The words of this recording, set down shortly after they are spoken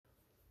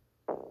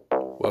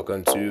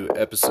Welcome to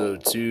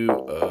episode 2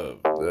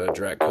 of the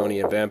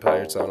Draconian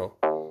Vampire Tunnel.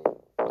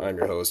 I'm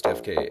your host,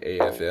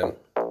 FKAFM,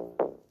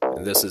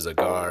 and this is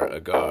Agar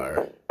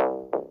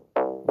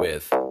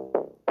with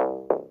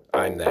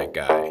I'm That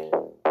Guy.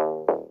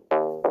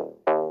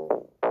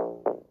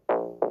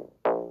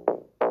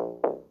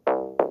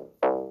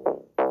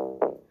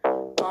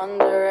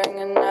 Wandering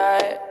at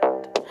night,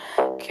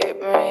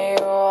 keep me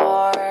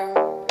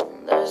warm.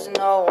 There's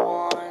no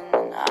one,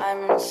 and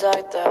I'm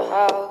inside the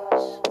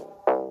house.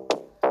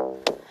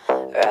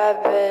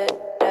 Rabbit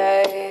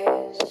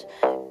days,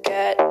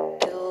 get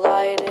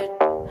delighted.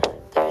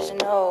 There's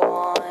no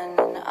one,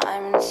 and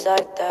I'm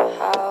inside the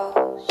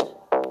house.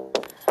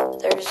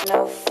 There's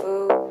no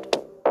food,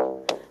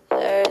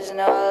 there's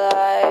no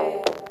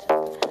light,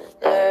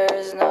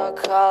 there's no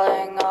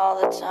calling all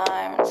the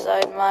time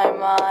inside my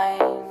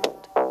mind.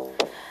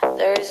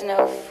 There's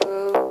no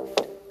food,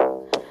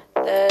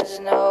 there's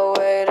no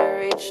way to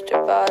reach the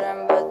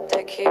bottom, but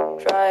they keep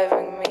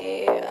driving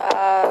me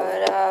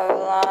out of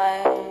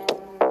line.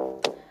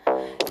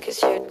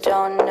 'Cause you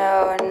don't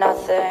know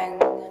nothing,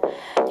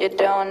 you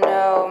don't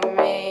know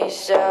me,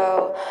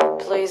 so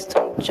please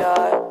don't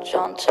judge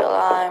until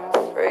I'm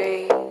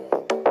free.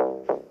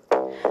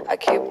 I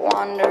keep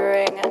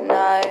wandering at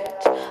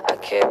night, I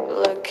keep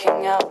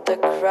looking out the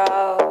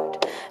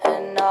crowd,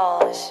 and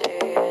all I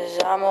see is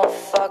I'm all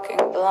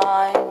fucking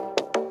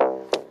blind.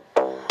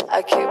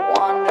 I keep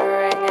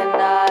wandering at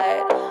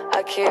night,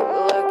 I keep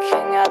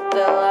looking at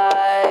the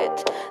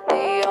light.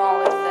 The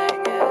only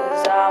thing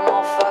is I'm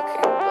all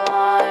fucking blind.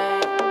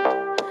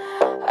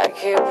 I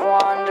keep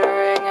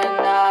wandering at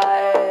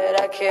night,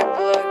 I keep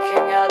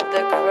looking at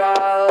the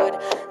crowd.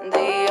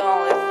 The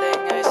only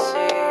thing I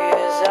see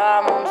is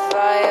I'm on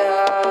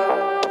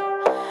fire.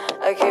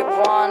 I keep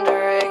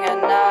wandering at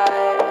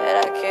night,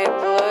 I keep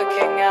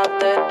looking at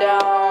the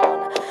dawn.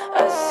 I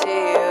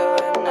see you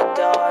in the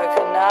dark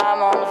and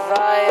I'm on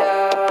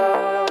fire.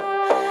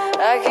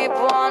 I keep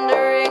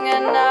wandering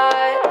at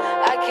night,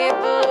 I keep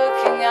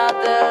looking at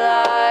the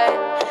light.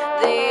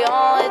 The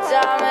only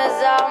time is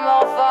I'm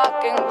all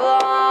fucking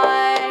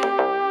blind.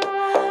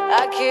 I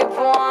keep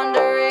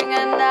wandering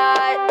at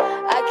night,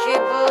 I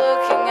keep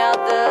looking at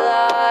the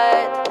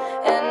light,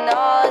 and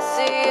all I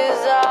see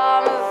is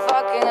I'm a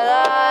fucking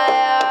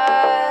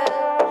liar.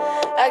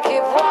 I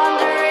keep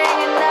wandering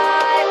at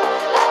night,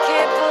 I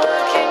keep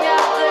looking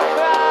at the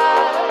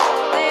crowd.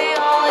 The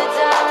only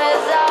time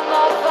is I'm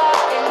all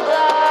fucking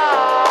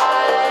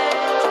blind.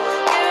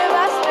 Give me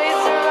my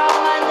space around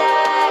my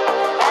neck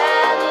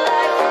and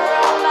life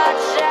around my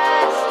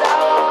chest. I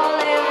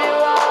won't leave you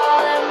all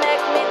and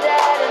make me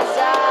dead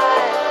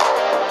inside.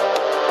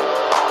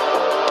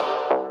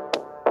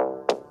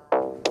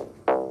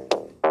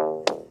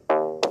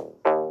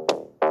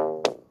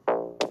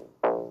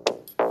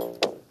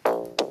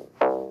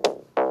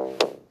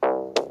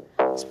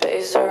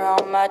 Space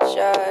around my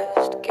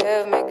chest,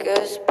 give me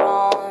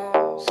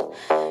goosebumps,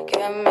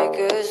 give me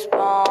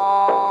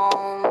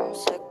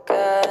goosebumps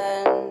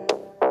again.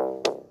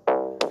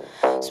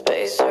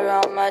 Space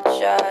around my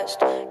chest,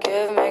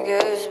 give me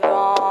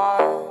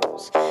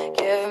goosebumps,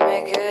 give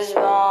me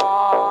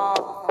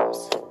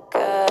goosebumps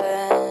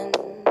again.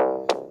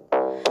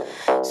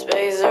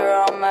 Space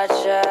around my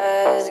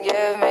chest,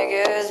 give me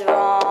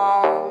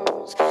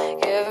goosebumps,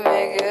 give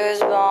me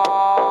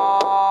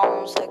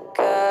goosebumps again.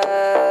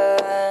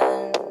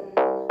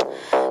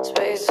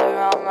 Space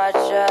around my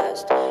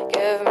chest,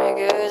 give me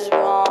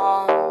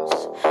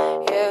goosebumps,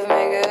 give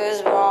me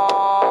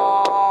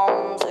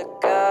goosebumps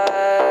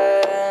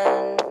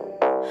again.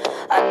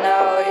 I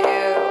know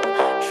you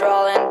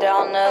trolling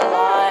down the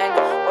line,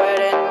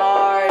 waiting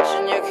March,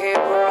 and you keep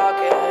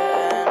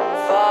rocking.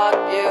 Fuck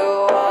you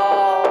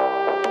all.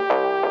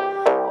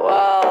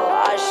 Well,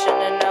 I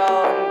should have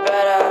known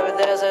better, but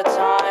there's a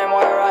time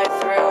where I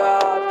threw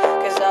up,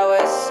 'cause I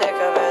was sick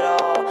of it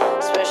all,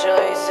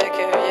 especially sick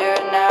of you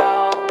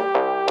now.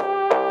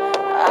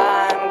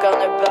 I'm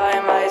gonna buy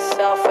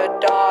myself a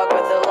dog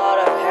with a lot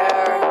of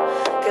hair,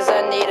 'cause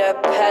I need a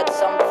pet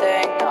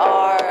something,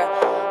 or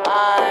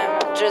I'm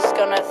just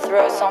gonna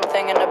throw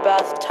something in the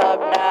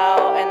bathtub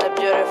now in the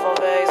beautiful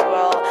vase.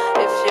 Well,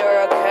 if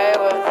you're okay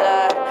with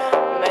that,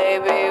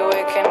 maybe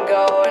we can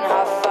go and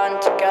have fun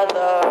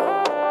together.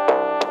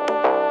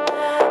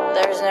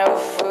 There's no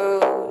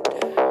food,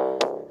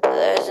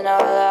 there's no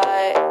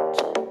light,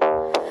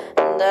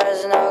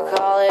 there's no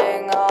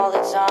calling all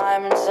the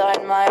time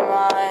inside my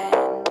mind.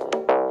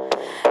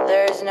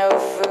 There's no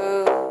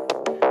food,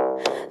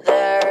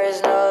 there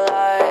is no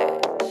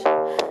light,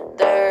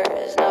 there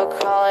is no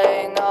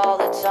calling all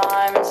the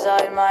time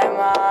inside my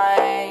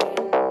mind.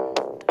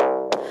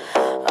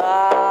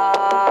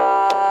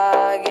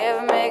 Give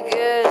me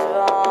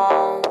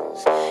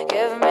goosebumps,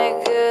 give me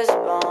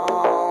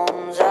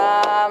goosebumps,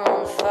 I'm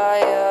on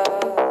fire.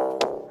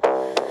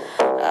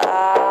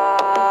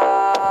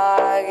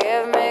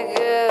 Give me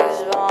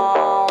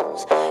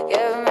goosebumps,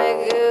 give me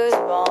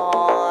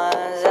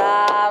goosebumps,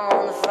 I'm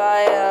on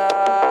fire.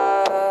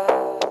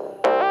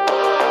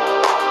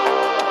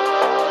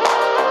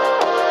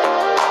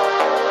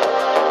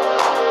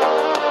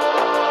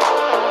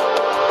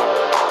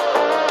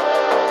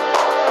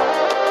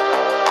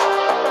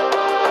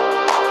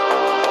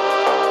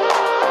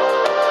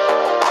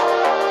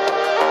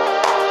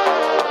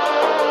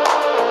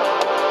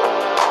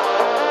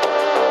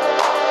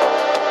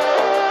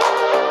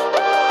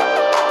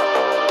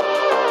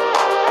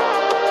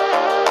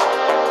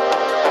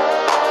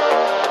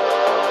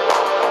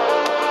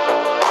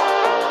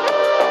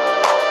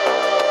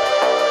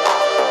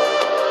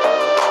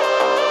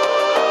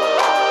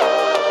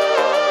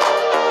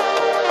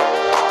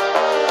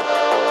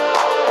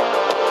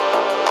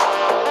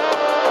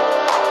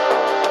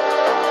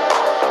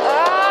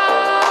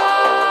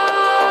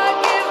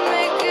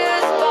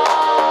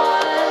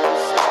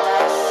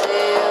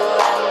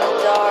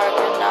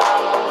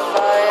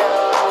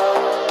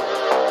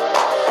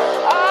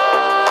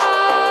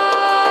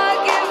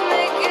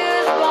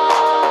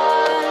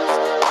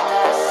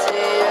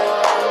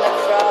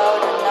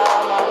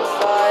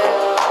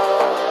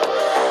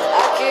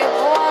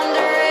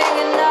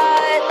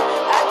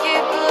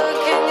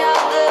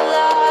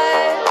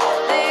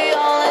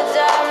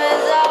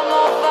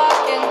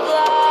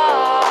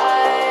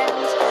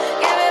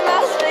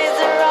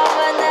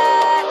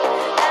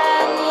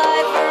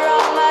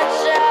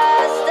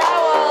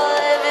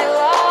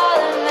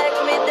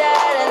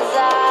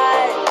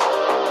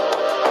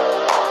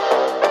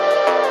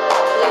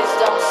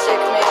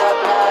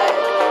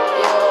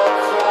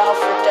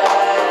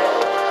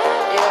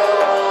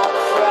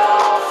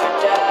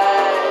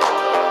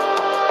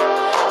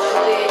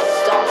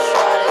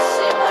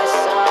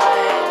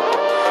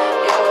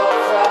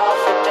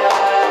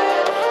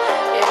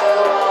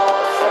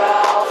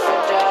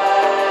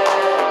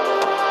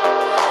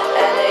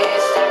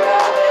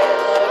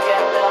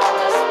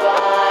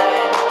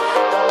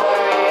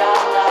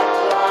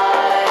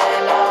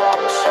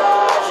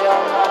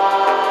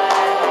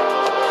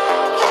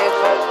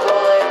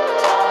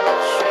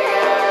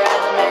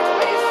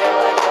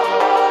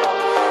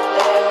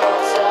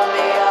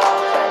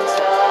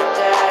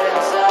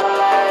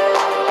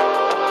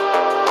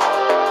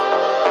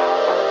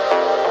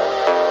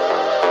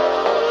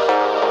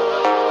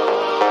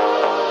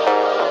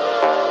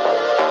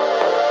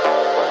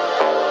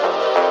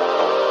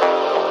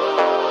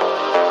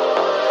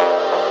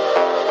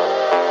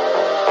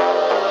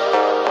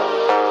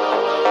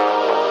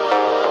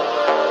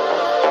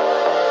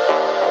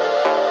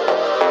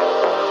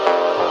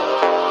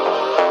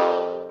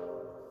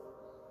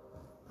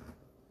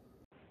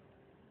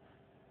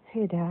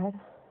 Dad.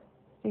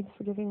 Thanks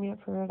for giving me up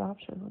for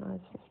adoption when I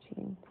was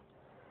 15.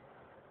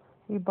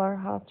 You bar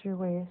hopped your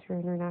way through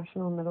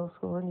international middle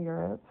school in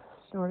Europe,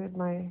 snorted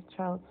my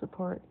child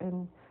support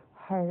and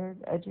higher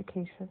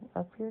education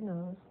up your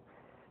nose,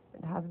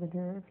 and have the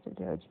nerve to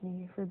judge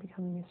me for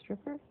becoming a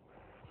stripper?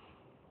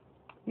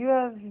 You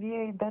have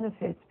VA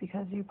benefits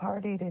because you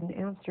partied in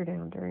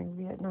Amsterdam during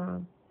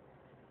Vietnam.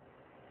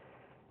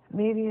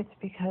 Maybe it's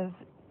because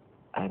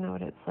I know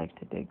what it's like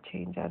to dig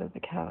change out of the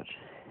couch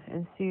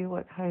and see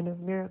what kind of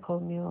miracle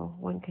meal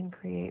one can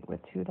create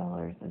with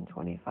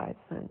 $2.25,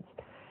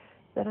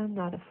 that I'm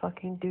not a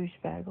fucking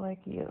douchebag like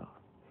you.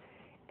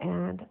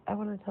 And I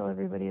want to tell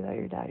everybody that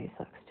your daddy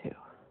sucks too.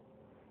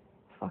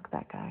 Fuck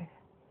that guy.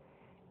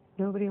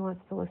 Nobody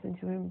wants to listen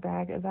to him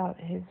brag about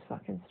his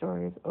fucking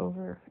stories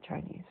over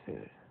Chinese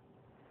food.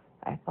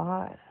 I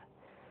thought.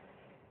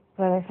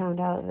 But I found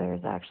out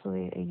there's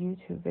actually a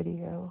YouTube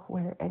video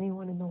where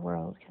anyone in the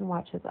world can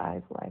watch his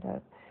eyes light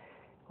up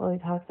while he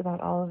talks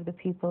about all of the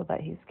people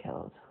that he's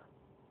killed.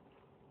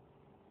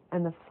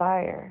 And the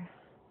fire.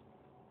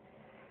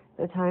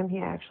 The time he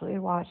actually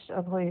watched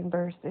a plane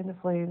burst into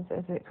flames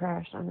as it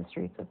crashed on the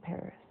streets of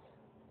Paris.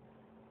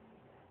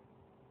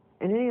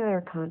 In any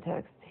other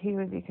context, he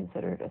would be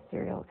considered a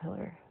serial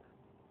killer.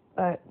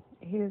 But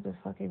he was a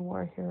fucking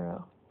war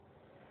hero.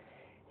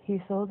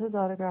 He sold his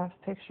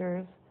autographed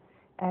pictures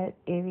at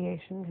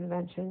aviation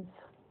conventions.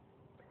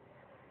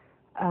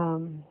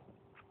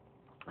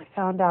 I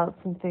found out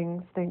some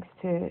things thanks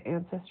to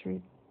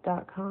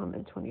Ancestry.com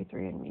and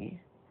 23andMe.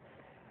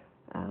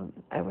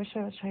 I wish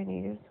I was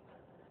Chinese,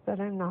 but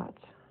I'm not.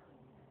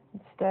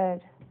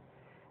 Instead,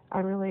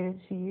 I'm related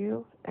to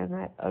you and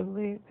that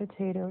ugly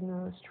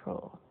potato-nosed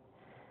troll.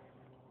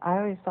 I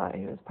always thought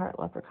he was part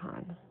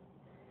leprechaun.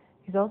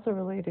 He's also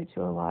related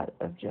to a lot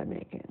of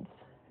Jamaicans,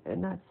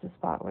 and that's the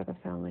spot where the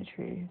family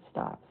tree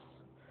stops.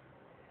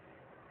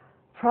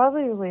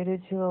 Probably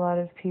related to a lot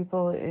of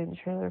people in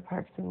trailer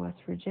parks in West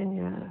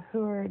Virginia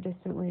who are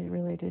distantly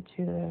related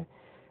to the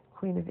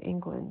Queen of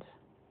England.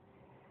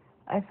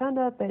 I found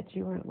out that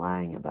you weren't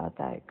lying about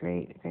that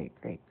great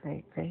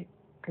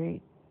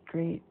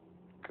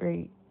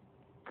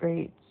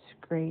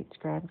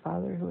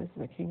grandfather who was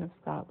the King of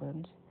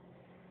Scotland,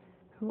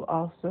 who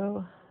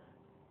also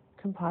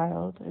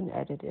compiled and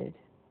edited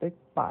the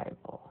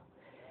Bible.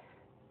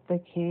 The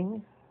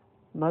King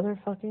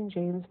motherfucking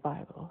James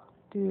Bible.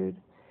 Dude,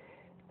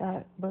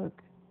 that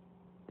book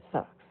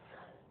sucks.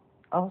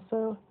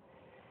 Also,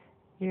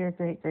 your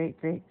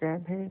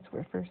great-great-great-grandparents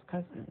were first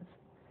cousins.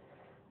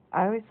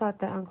 I always thought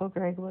that Uncle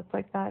Greg looked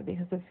like that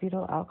because of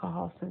fetal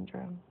alcohol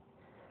syndrome,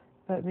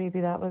 but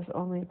maybe that was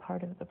only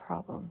part of the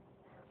problem.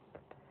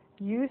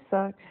 You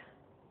suck,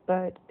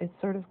 but it's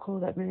sort of cool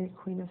that Mary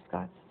Queen of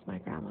Scots is my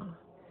grandma.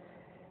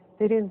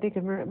 They didn't think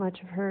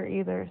much of her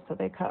either, so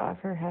they cut off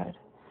her head.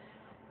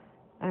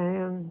 I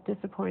am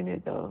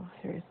disappointed, though,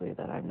 seriously,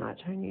 that I'm not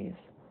Chinese.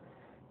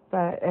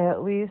 But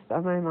at least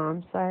on my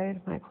mom's side,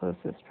 my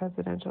closest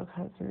presidential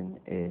cousin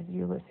is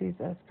Ulysses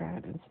S.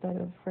 Grant instead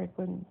of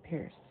Franklin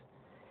Pierce.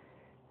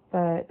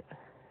 But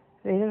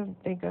they don't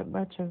think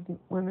much of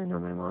women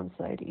on my mom's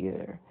side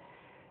either.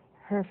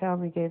 Her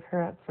family gave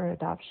her up for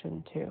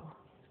adoption, too.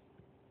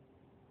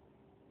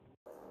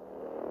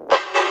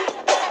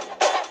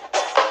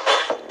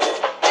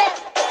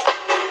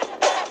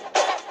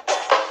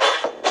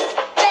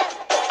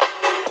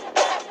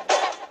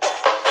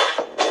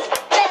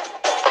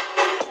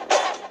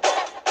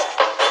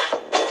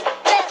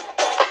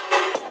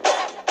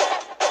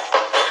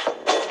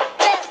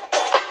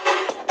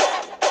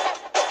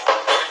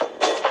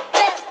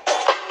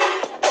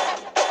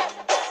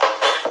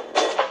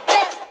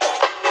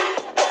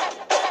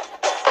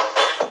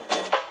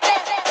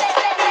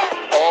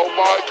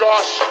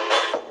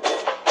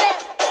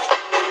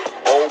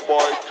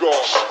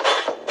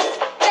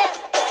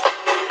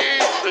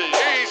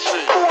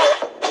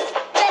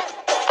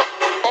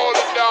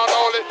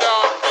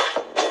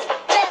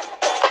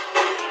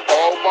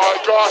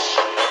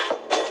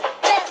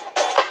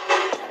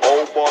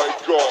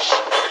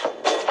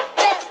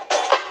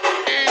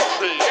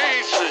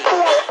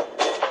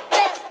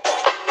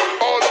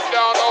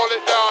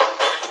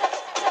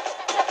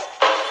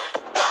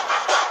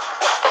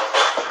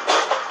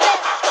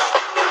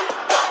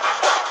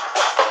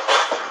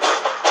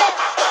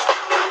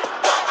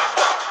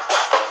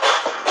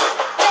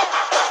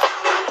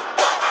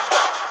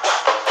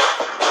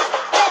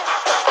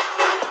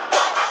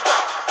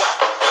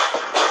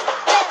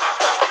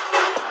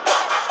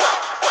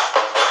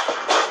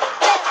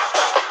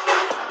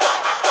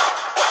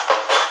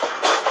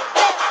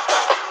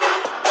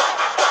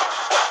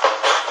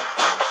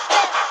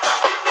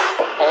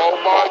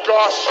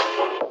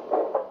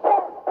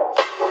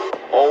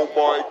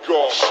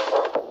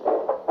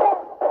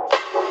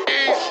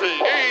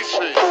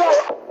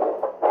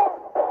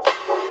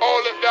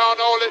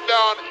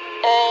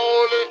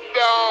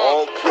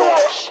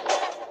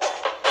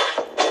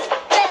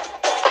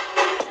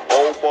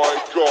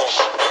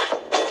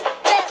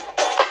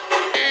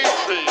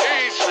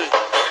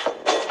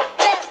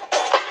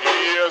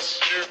 Yes,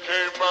 you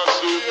came my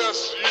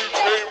best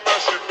UK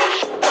message.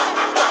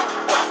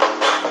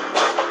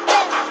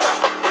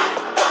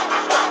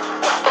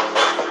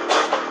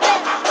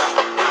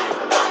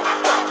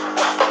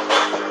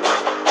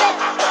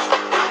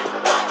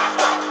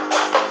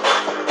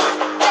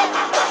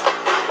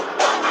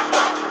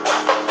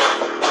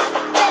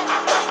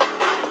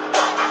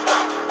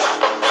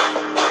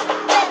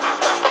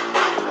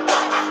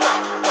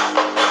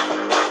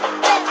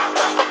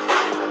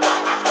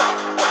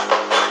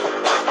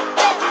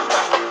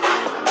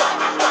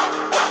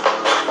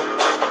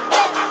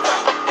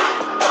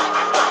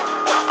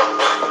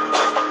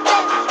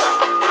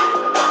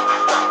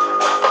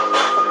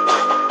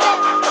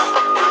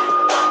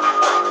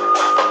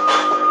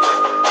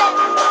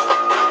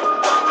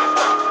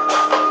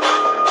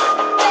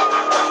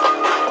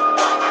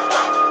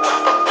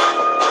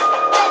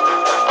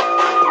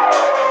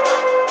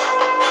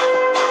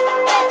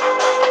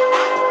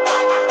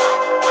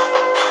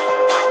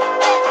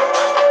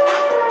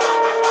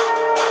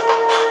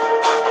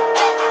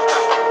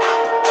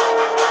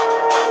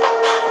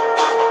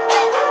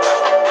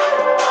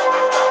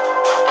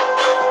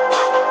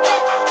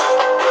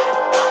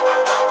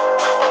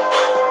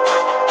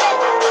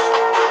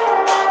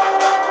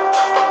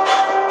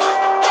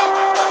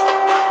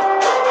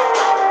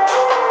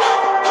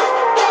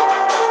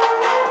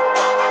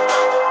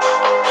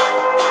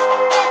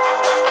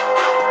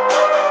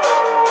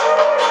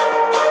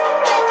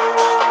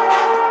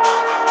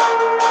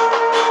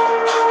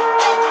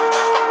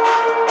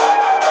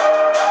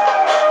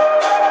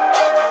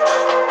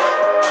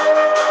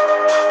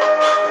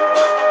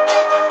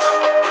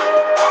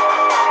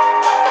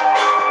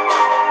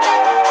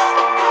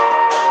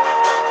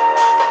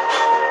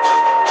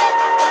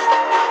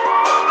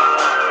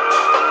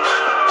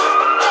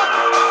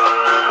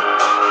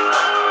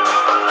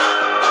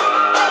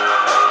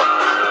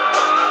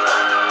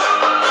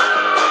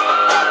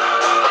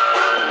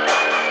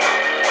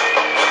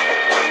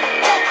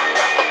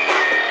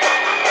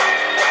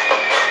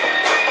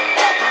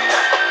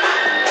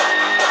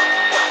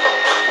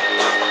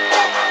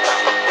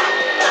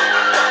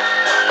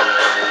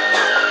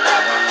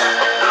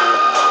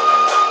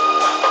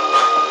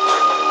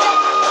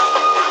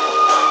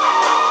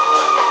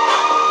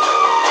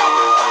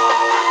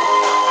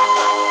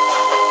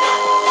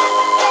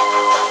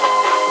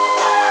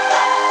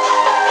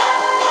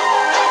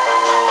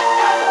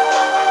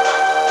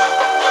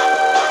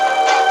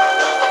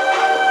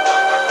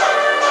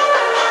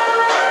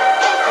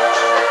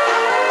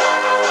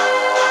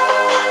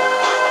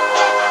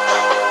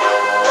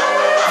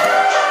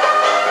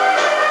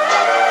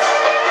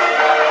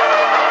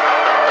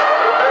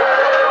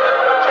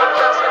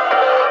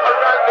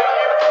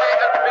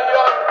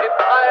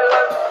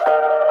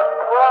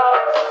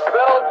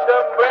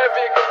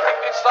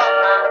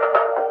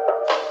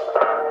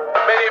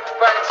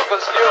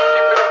 Because you're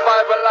keeping the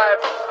vibe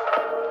alive.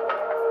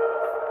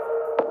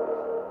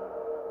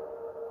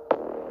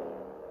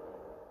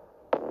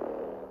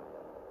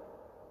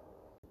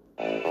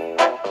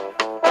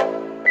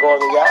 Go on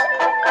the yacht?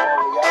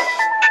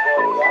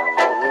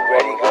 You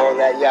ready? Go on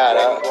that yacht,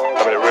 huh?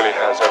 I mean, it really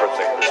has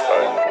everything this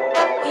time.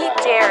 We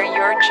dare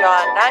your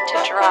jaw not to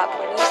drop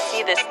when you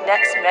see this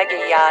next mega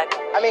yacht.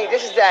 I mean,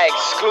 this is that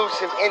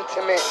exclusive,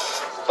 intimate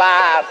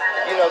vibe.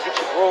 You know, get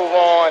your groove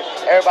on.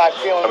 Everybody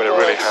feeling I mean, it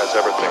good. really has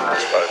everything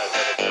this time.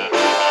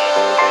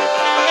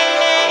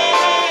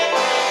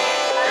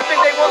 You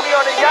think they want me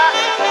on a yacht?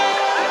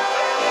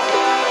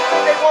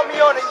 They want me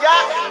on a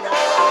yacht?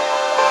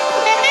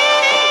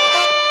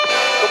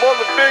 Come on,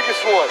 the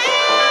biggest one.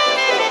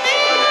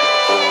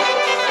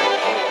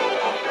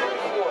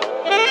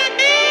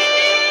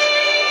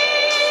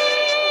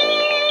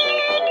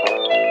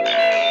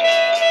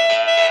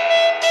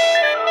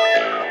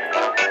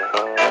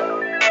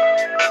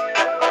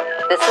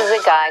 This is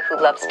a guy who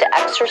loves to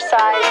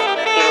exercise,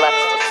 he loves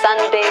to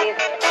sunbathe,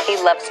 he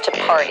loves to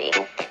party.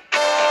 Does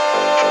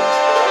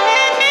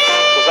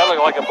that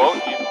look like a boat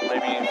you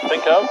maybe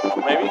think of?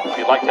 Maybe?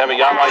 You'd like to have a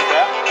yacht like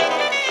that?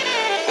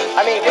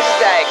 I mean, this is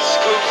that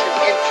exclusive,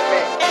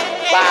 intimate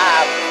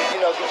vibe. You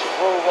know, get your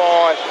groove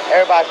on.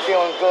 Everybody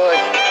feeling good.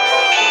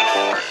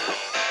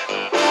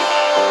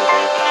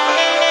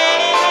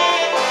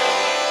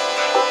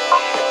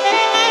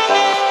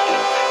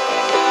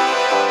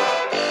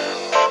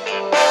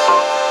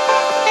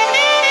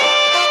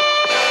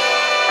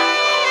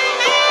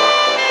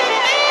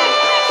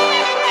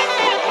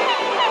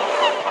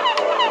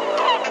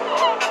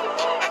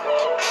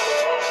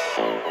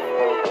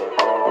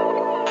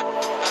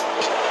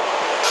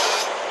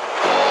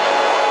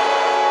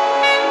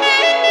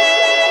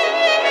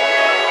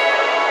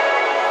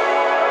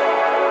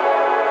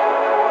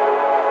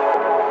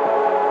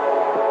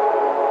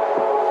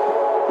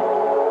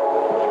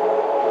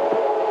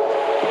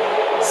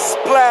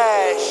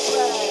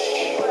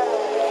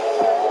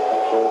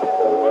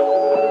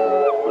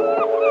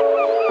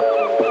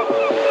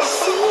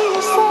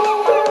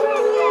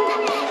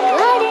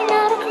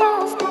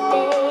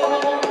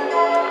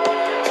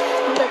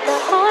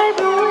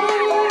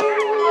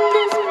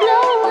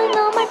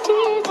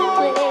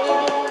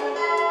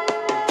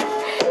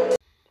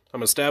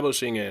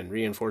 establishing and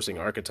reinforcing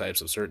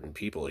archetypes of certain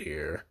people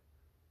here.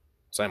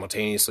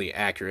 Simultaneously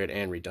accurate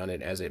and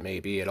redundant as it may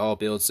be, it all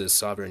builds this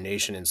sovereign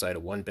nation inside a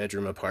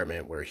one-bedroom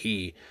apartment where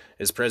he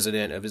is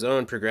president of his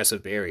own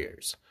progressive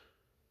barriers.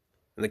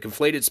 And the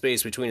conflated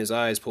space between his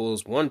eyes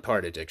pulls one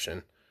part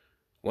addiction,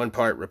 one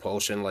part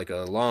repulsion like a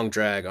long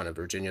drag on a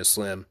Virginia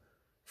Slim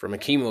from a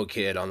chemo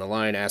kid on the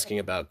line asking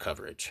about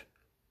coverage.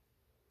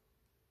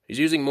 He's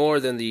using more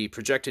than the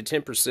projected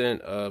 10%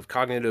 of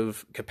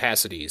cognitive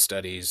capacity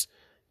studies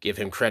give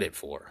him credit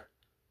for.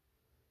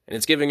 And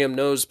it's giving him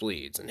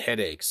nosebleeds and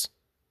headaches,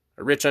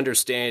 a rich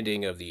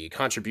understanding of the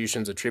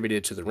contributions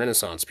attributed to the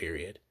Renaissance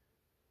period.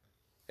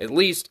 At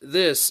least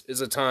this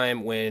is a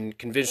time when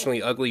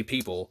conventionally ugly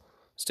people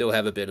still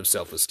have a bit of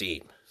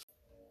self-esteem.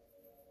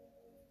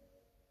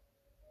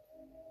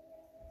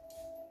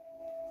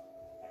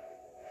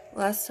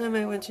 Last time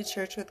I went to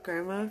church with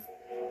Grandma,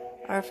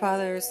 our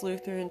Father's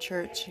Lutheran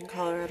Church in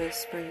Colorado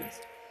Springs.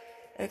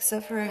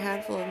 Except for a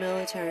handful of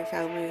military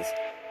families,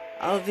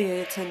 all of the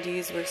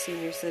attendees were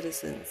senior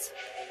citizens.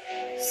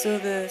 So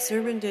the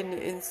sermon didn't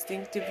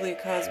instinctively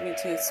cause me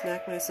to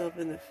smack myself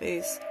in the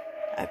face.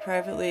 I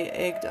privately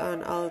egged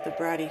on all of the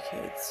bratty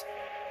kids.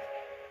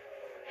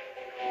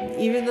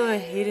 Even though I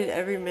hated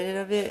every minute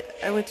of it,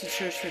 I went to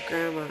church for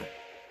Grandma.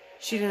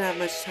 She didn't have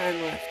much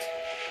time left.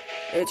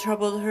 It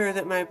troubled her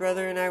that my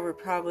brother and I were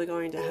probably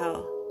going to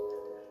hell.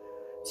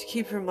 To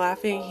keep from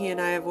laughing, he and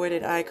I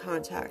avoided eye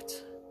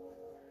contact.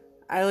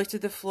 I looked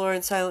at the floor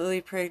and silently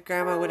prayed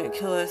Grandma wouldn't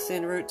kill us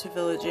en route to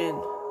Village Inn.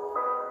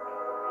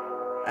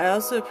 I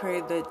also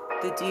prayed that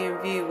the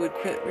DMV would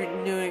quit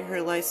renewing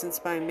her license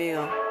by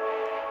mail.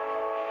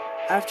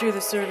 After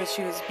the service,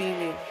 she was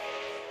beaming.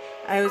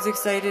 I was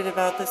excited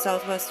about the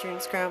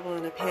Southwestern scramble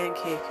and a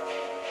pancake.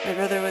 My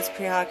brother was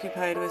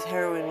preoccupied with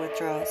heroin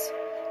withdrawals.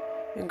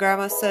 And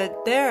Grandma said,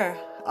 "There,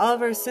 all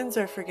of our sins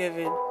are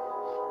forgiven.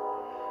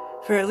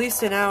 For at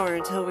least an hour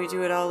until we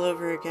do it all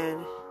over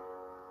again."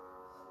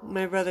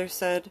 My brother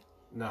said,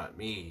 "Not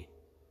me.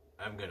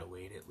 I'm gonna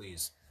wait at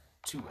least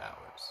 2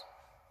 hours."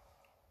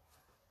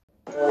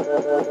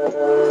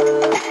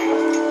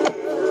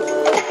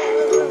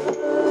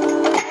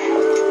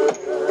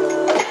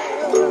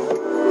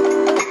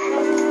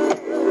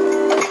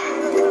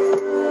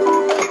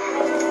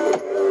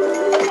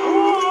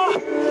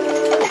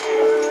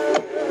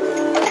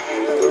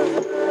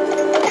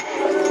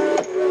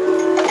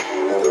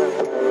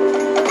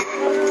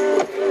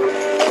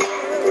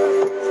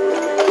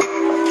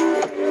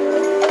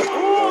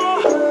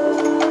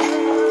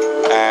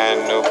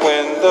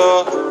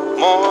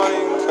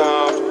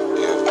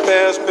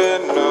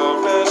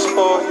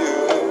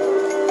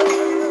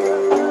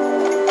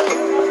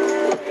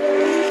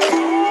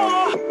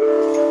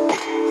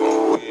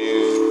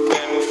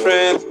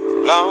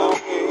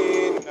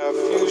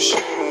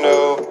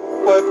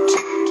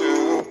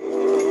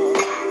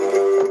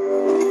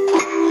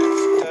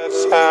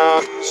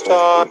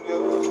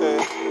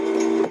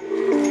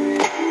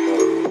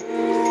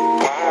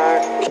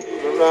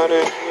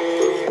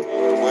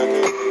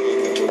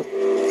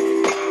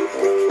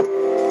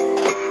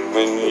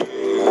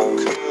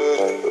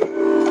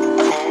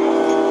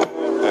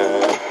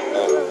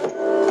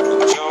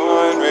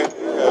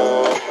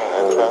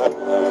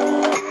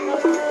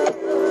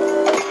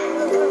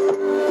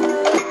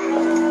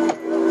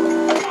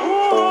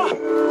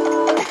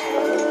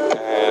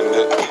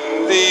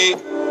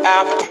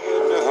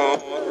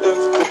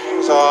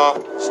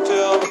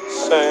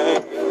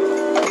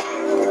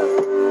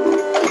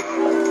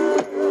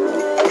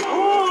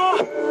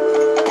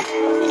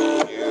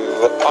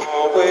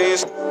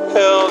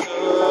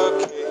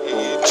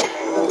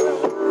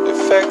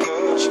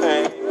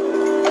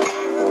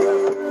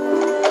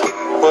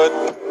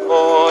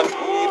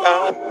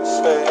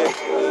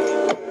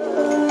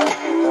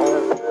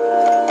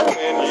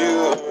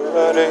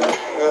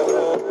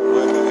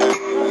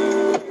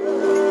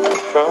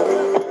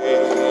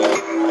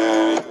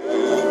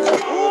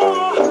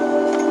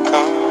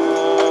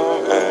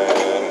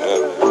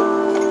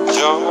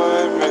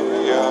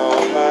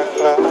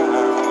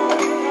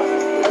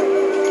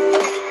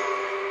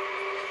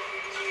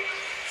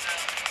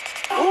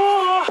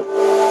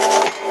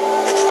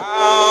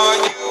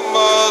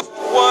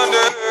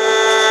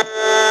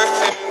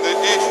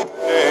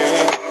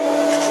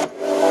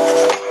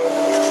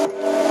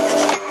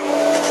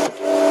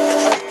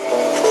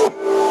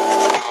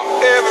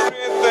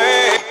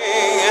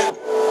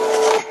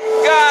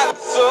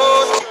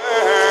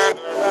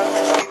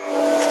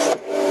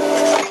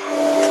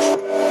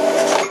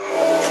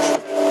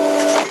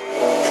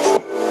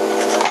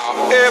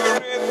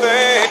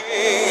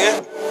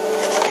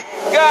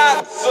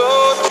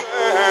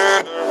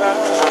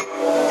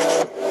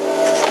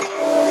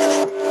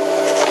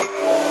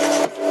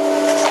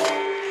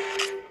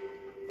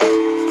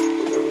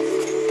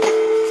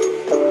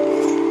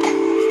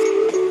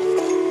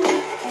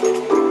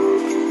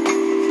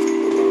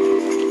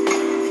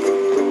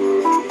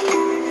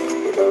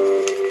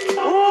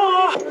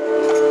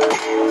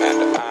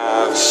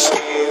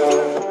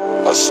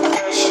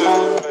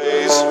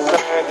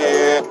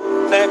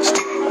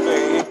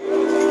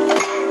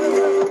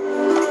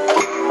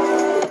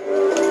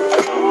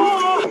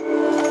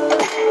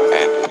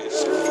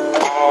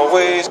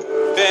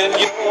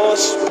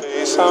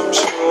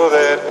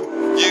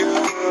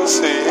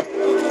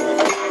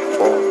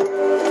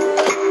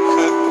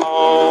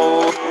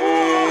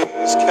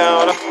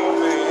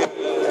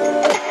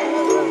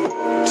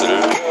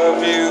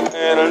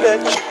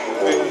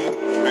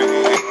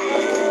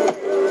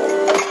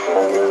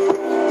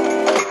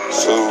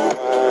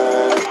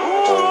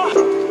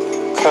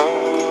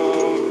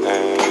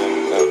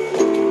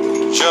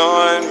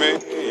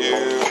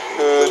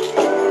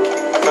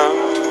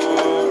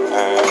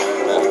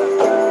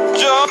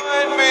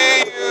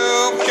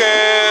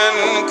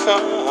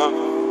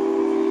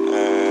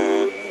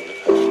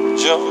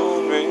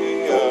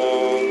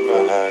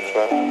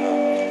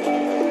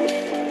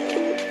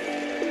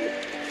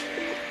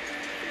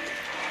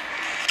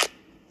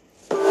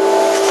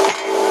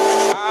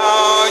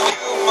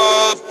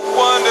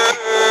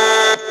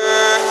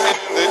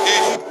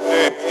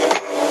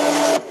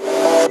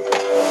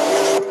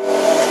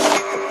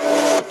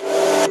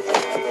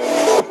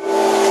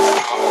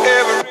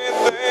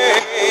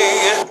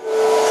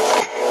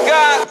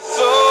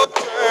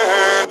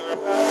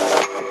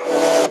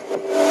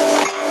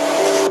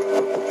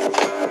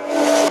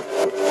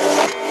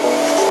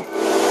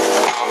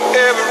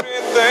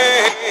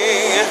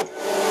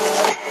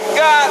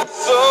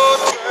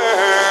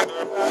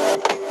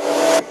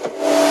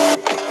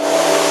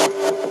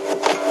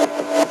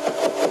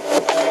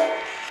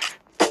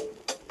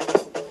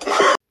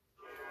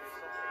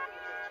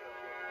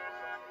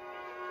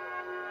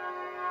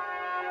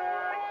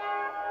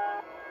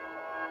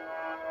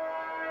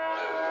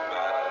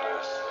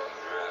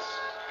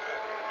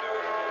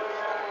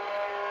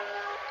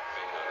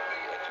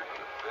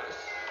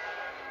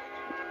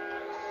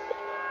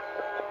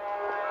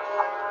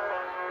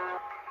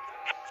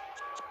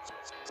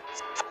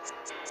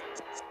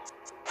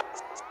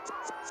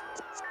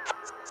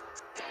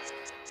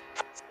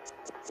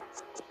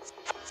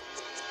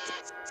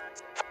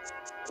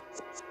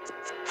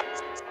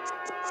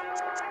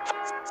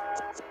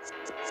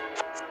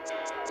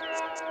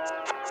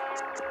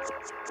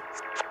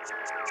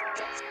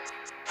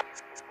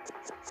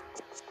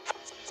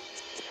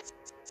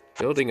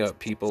 Building up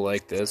people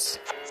like this,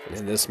 and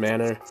in this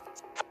manner,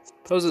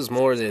 poses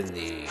more than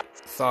the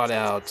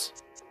thought-out,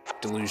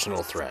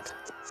 delusional threat.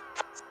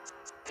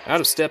 Out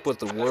of step with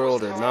the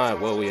world or not,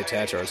 what we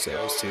attach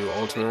ourselves to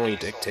ultimately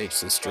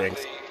dictates the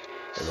strength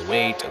and the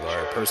weight of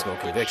our personal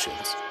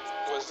convictions.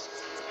 Was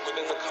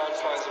within the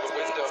confines of a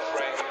window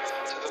frame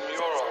to the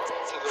mural,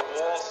 to the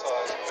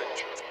wall-sized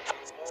picture.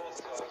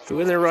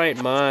 Who in their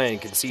right mind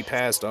can see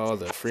past all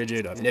the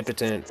frigid,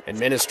 omnipotent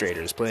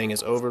administrators playing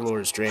as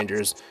overlord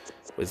strangers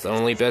with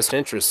only best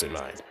interests in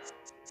mind?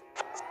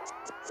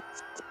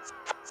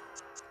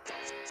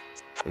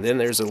 And then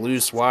there's a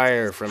loose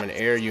wire from an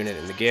air unit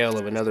in the gale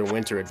of another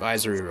winter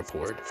advisory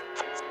report.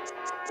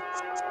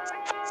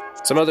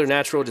 Some other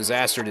natural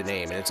disaster to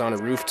name, and it's on a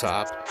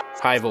rooftop,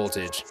 high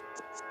voltage,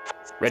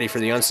 ready for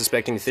the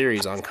unsuspecting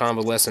theories on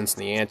convalescence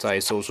and the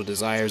antisocial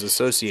desires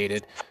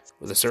associated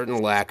with a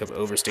certain lack of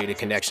overstated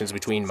connections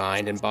between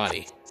mind and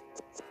body.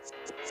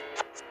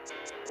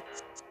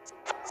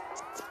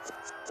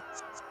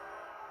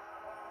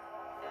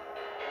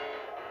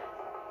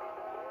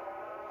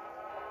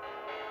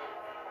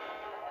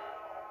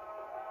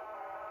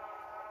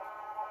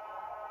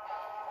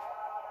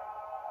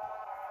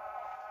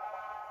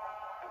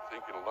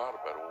 Thinking a lot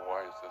about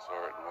why is this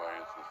art and why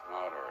is this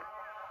not art.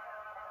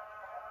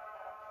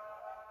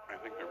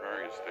 I think there are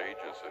various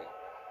stages in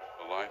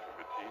the life of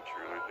a teacher,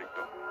 and I think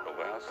the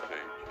last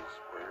stage is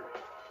where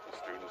the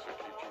students are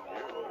teaching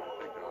you, and I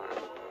think I'm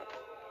in that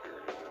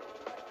period now.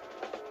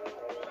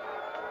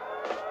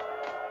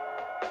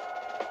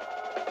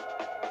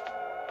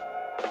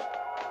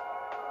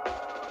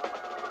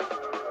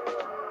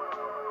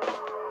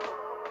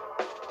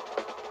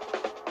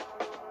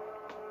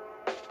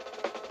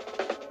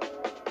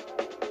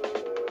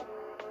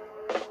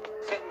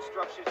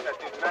 Structures that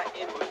do not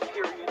end with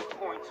periods,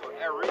 points, or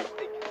errors,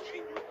 they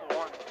continue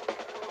on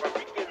by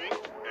beginning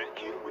and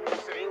end with the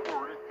same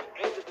word at the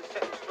end of the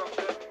sentence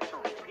structure to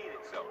repeat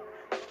itself.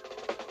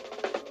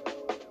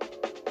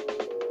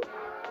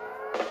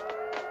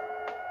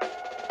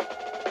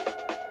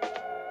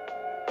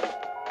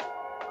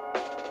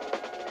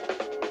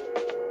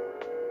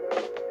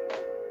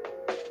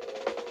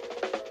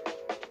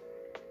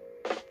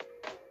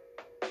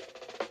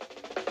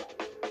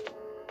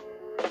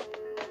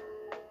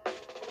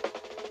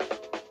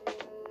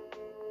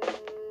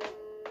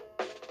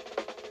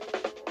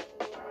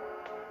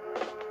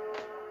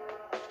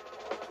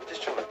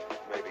 Just trying to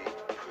maybe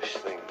push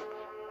things,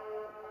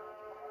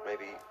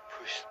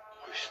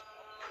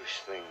 push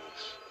things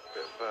a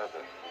bit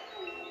further.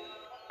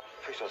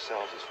 Push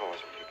ourselves as far as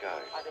we could go.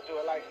 I could do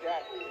it like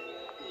that.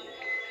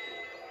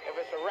 If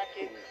it's a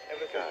record,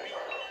 if it's Go. I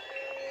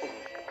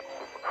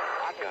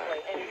can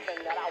play anything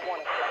that I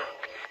want to play.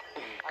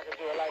 I can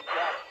do it like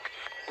that.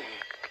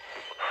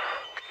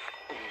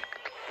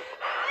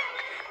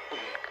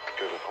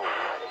 Go the whole way.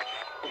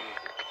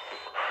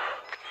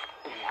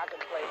 I can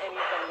play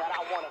anything that I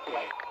want to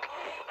play.